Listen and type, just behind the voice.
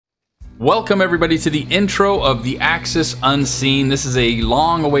Welcome everybody to the intro of the Axis Unseen. This is a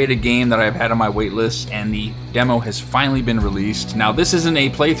long-awaited game that I've had on my waitlist, and the demo has finally been released. Now, this isn't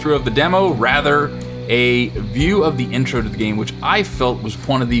a playthrough of the demo, rather a view of the intro to the game, which I felt was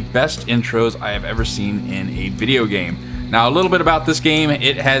one of the best intros I have ever seen in a video game. Now, a little bit about this game.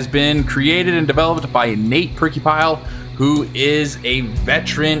 It has been created and developed by Nate Perkypile, who is a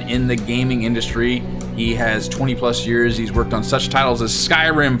veteran in the gaming industry. He has 20 plus years. He's worked on such titles as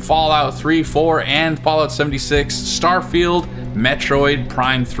Skyrim, Fallout 3, 4, and Fallout 76, Starfield, Metroid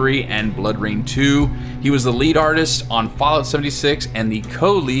Prime 3, and BloodRayne 2. He was the lead artist on Fallout 76 and the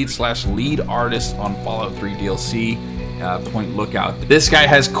co-lead / lead artist on Fallout 3 DLC, Point Lookout. This guy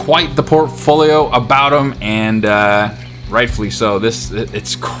has quite the portfolio about him, and rightfully so.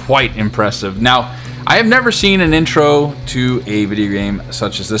 It's quite impressive. Now, I have never seen an intro to a video game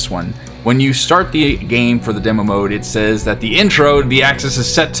such as this one. When you start the game for the demo mode, it says that the intro to the Axis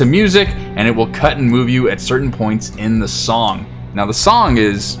is set to music, and it will cut and move you at certain points in the song. Now, the song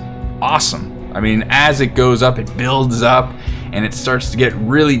is awesome. I mean, as it goes up, it builds up, and it starts to get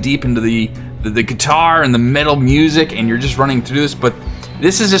really deep into the guitar and the metal music, and you're just running through this, but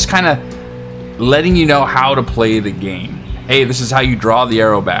this is just kind of letting you know how to play the game. Hey, this is how you draw the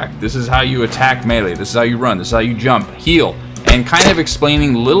arrow back. This is how you attack melee. This is how you run. This is how you jump, heal, and kind of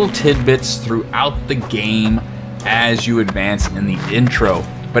explaining little tidbits throughout the game as you advance in the intro.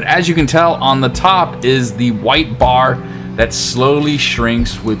 But as you can tell, on the top is the white bar that slowly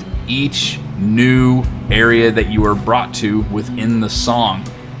shrinks with each new area that you are brought to within the song.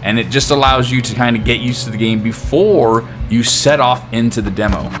 And it just allows you to kind of get used to the game before you set off into the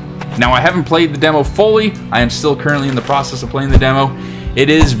demo. Now, I haven't played the demo fully. I am still currently in the process of playing the demo. It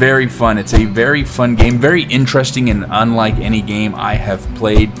is very fun. It's a very fun game, very interesting and unlike any game I have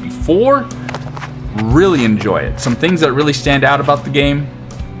played before. Really enjoy it. Some things that really stand out about the game,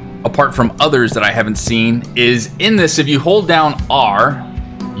 apart from others that I haven't seen, is in this, if you hold down R,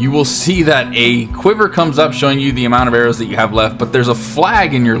 you will see that a quiver comes up showing you the amount of arrows that you have left, but there's a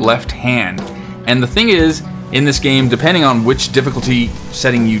flag in your left hand. And the thing is, in this game, depending on which difficulty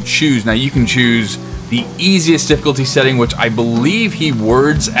setting you choose, now you can choose the easiest difficulty setting, which I believe he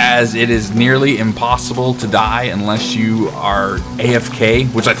words as it is nearly impossible to die unless you are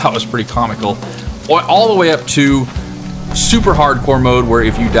AFK, which I thought was pretty comical, all the way up to super hardcore mode, where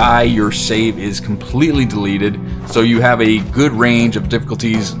if you die, your save is completely deleted. So you have a good range of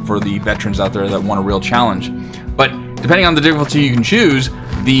difficulties for the veterans out there that want a real challenge. But depending on the difficulty you can choose,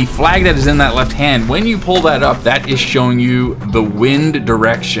 the flag that is in that left hand, when you pull that up, that is showing you the wind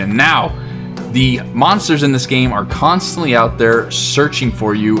direction. Now, the monsters in this game are constantly out there searching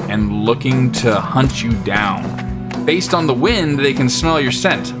for you and looking to hunt you down. Based on the wind, they can smell your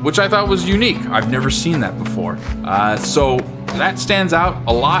scent, which I thought was unique. I've never seen that before. So that stands out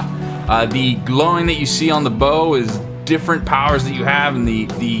a lot. The glowing that you see on the bow is different powers that you have, and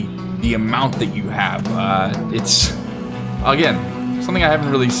the amount that you have. It's, again, something I haven't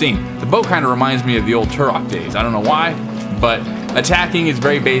really seen. The bow kind of reminds me of the old Turok days. I don't know why, but attacking is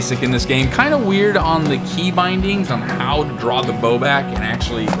very basic in this game. Kind of weird on the key bindings on how to draw the bow back and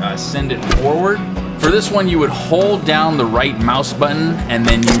actually send it forward. For this one, you would hold down the right mouse button and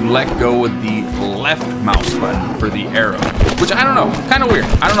then you let go with the left mouse button for the arrow, which I don't know, kind of weird.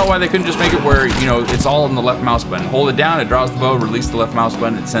 I don't know why they couldn't just make it where, you know, it's all on the left mouse button. Hold it down, it draws the bow, release the left mouse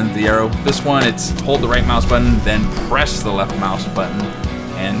button, it sends the arrow. This one, it's hold the right mouse button, then press the left mouse button,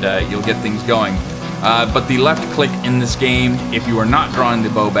 and you'll get things going. But the left click in this game, if you are not drawing the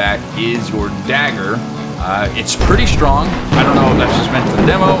bow back, is your dagger. It's pretty strong. I don't know if that's just meant for the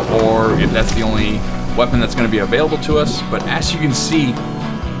demo or if that's the only weapon that's going to be available to us, but as you can see,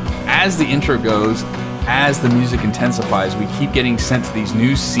 as the intro goes, as the music intensifies, we keep getting sent to these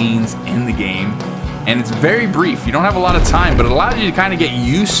new scenes in the game, and it's very brief. You don't have a lot of time, but it allows you to kind of get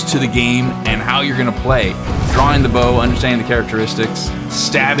used to the game and how you're going to play. Drawing the bow, understanding the characteristics,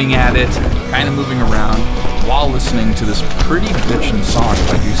 stabbing at it, kind of moving around, while listening to this pretty bitchin' song,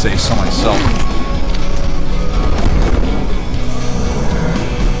 if I do say so myself.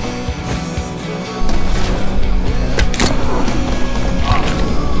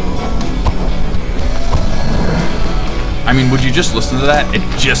 I mean, would you just listen to that? It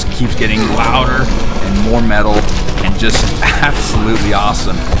just keeps getting louder and more metal and just absolutely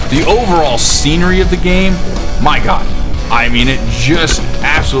awesome. The overall scenery of the game, my God. I mean, it just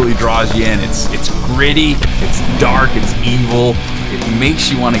absolutely draws you in. It's gritty, it's dark, it's evil. It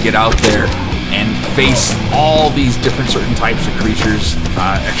makes you want to get out there and face all these different certain types of creatures.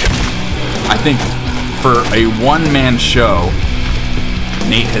 I think for a one-man show,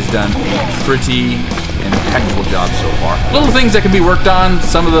 Nate has done a pretty impeccable job so far. Little things that can be worked on.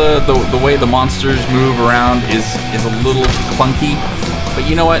 Some of the way the monsters move around is a little clunky. But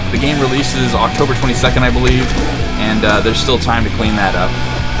you know what? The game releases October 22nd, I believe, and there's still time to clean that up.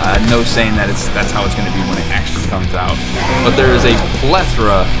 No saying that that's how it's going to be when it actually comes out. But there is a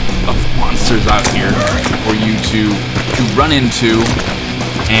plethora of monsters out here for you to run into,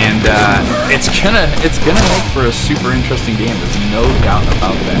 and it's gonna make for a super interesting game. There's no doubt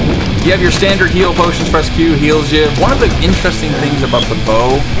about that. You have your standard heal potions. Press Q, heals you. One of the interesting things about the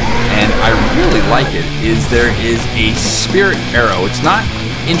bow, and I really like it, is there is a spirit arrow. It's not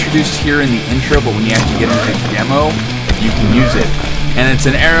introduced here in the intro, but when you actually get into the demo, you can use it. And it's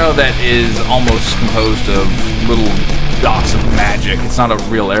an arrow that is almost composed of little dots of magic. It's not a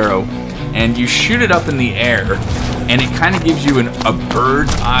real arrow. And you shoot it up in the air, and it kind of gives you a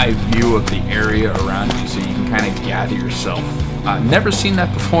bird's eye view of the area around you, so you can kind of gather yourself. Never seen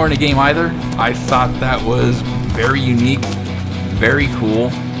that before in a game either. I thought that was very unique, very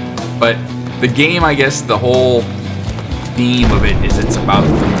cool. But the game, I guess, the whole theme of it is it's about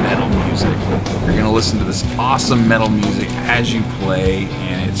the metal music. You're gonna listen to this awesome metal music as you play,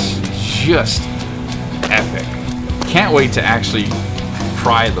 and it's just epic. Can't wait to actually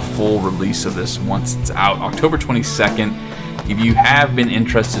try the full release of this once it's out, October 22nd. If you have been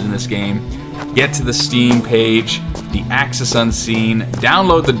interested in this game, get to the Steam page, the Axis Unseen,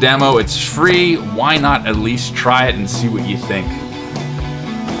 download the demo. It's free. Why not at least try it and see what you think?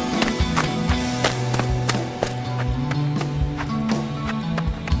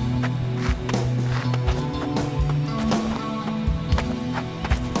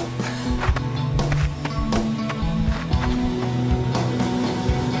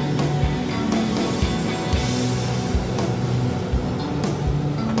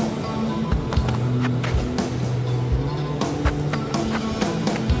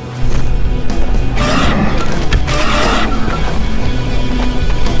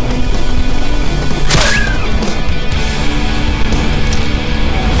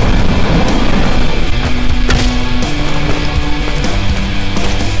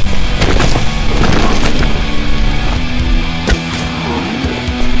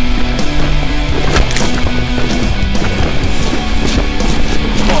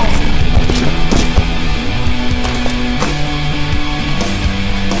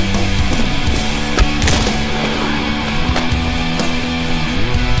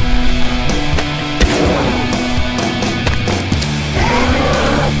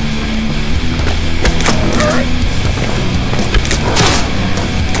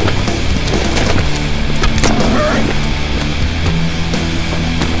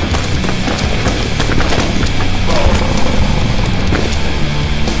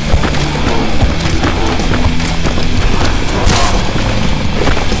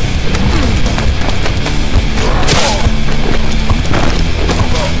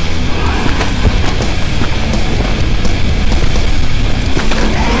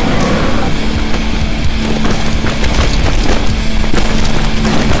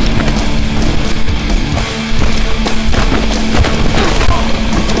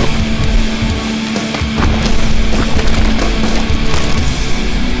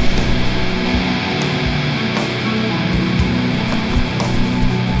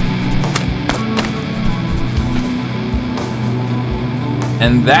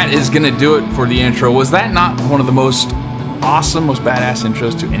 And that is gonna do it for the intro. Was that not one of the most awesome, most badass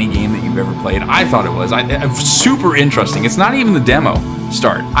intros to any game that you've ever played? I thought it was. Super interesting. It's not even the demo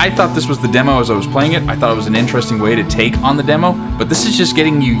start. I thought this was the demo as I was playing it. I thought it was an interesting way to take on the demo, but this is just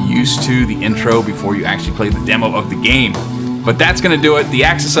getting you used to the intro before you actually play the demo of the game. But that's gonna do it. The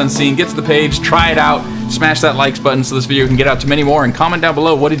Axis Unseen. Get to the page, try it out, smash that likes button so this video can get out to many more, and comment down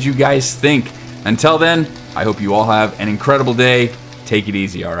below what did you guys think. Until then, I hope you all have an incredible day. Take it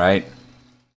easy, all right?